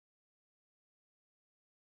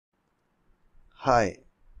Hi,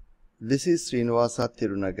 this is Srinivasa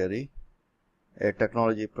Tirunagari, a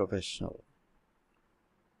technology professional.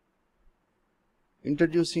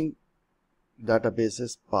 Introducing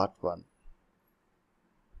Databases Part 1.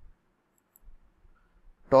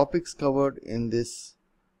 Topics covered in this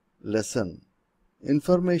lesson: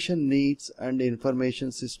 Information Needs and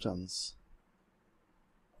Information Systems.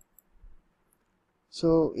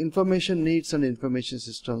 So, information needs and information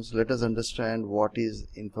systems, let us understand what is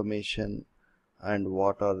information and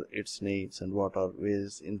what are its needs and what are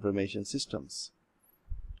various information systems.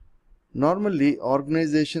 Normally,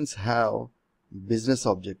 organizations have business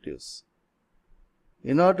objectives.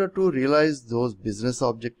 In order to realize those business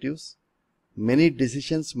objectives, many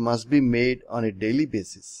decisions must be made on a daily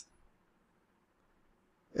basis.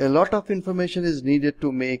 A lot of information is needed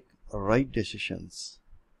to make right decisions.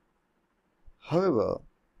 However,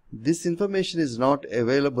 this information is not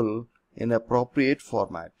available in appropriate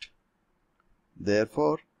format.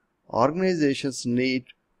 Therefore, organizations need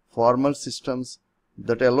formal systems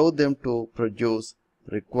that allow them to produce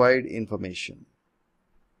required information.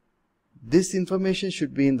 This information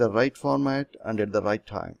should be in the right format and at the right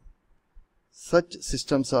time. Such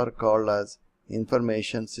systems are called as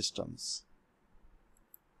information systems.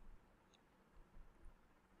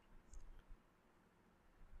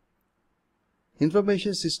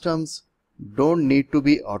 Information systems don't need to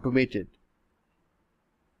be automated.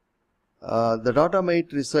 The data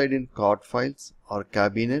might reside in card files or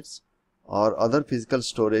cabinets or other physical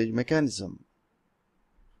storage mechanism.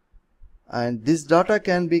 And this data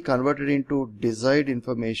can be converted into desired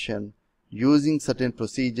information using certain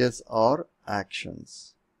procedures or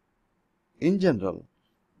actions. In general,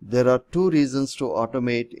 there are two reasons to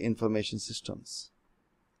automate information systems.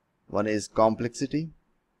 One is complexity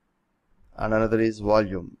and another is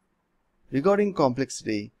volume. Regarding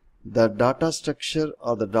complexity, the data structure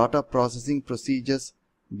or the data processing procedures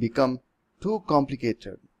become too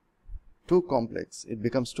complicated, too complex. It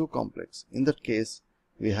becomes too complex. In that case,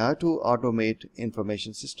 we have to automate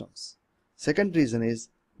information systems. Second reason is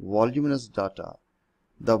voluminous data.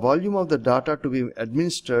 The volume of the data to be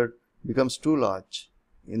administered becomes too large.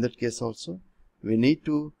 In that case also, we need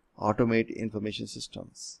to automate information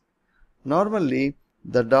systems. Normally,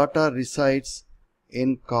 the data resides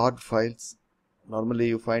in card files. Normally,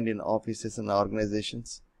 you find in offices and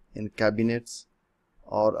organizations, in cabinets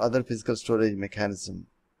or other physical storage mechanism.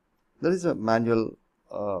 There is a manually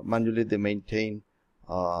they maintain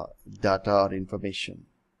data or information.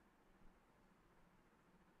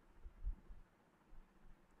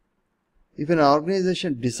 If an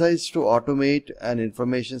organization decides to automate an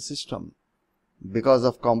information system because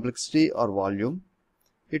of complexity or volume,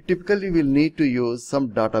 it typically will need to use some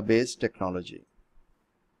database technology.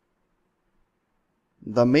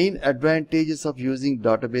 The main advantages of using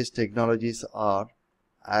database technologies are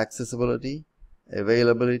accessibility,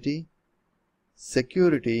 availability,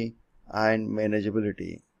 security, and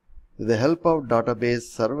manageability. With the help of database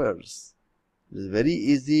servers, it is very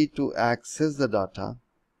easy to access the data,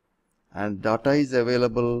 and data is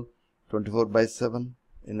available 24/7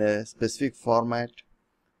 in a specific format.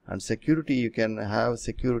 And security, you can have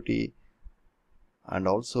security, and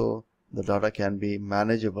also the data can be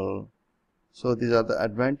manageable. So these are the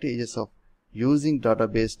advantages of using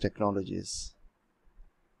database technologies.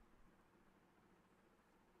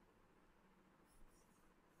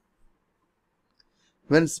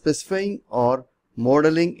 When specifying or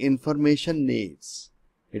modeling information needs,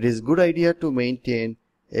 it is a good idea to maintain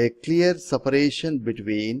a clear separation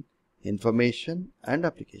between information and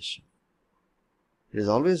application. It is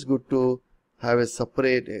always good to have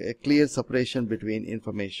a clear separation between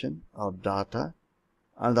information or data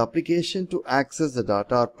and the application to access the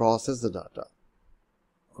data or process the data.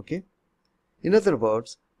 Okay? In other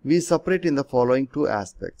words, we separate in the following two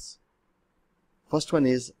aspects. First one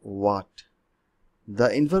is what?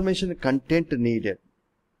 The information content needed.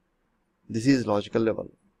 This is logical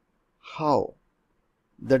level. How?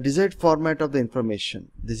 The desired format of the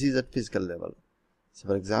information. This is at physical level. So,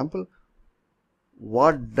 for example,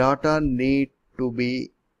 what data need to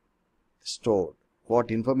be stored,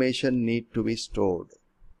 what information need to be stored,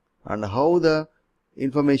 and how the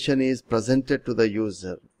information is presented to the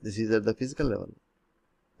user. This is at the physical level.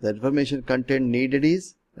 The information content needed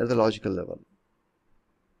is at the logical level.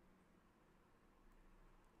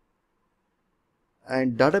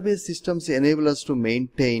 And database systems enable us to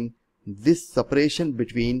maintain this separation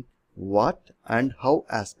between what and how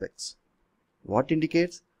aspects. What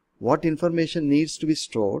indicates what information needs to be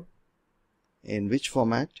stored, in which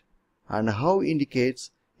format, and how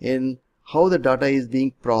indicates in how the data is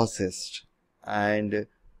being processed and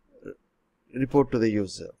report to the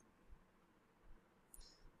user.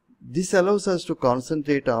 This allows us to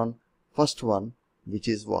concentrate on first one, which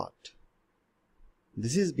is what.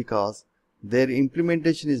 This is because their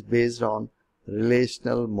implementation is based on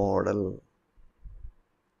relational model.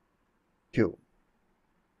 2.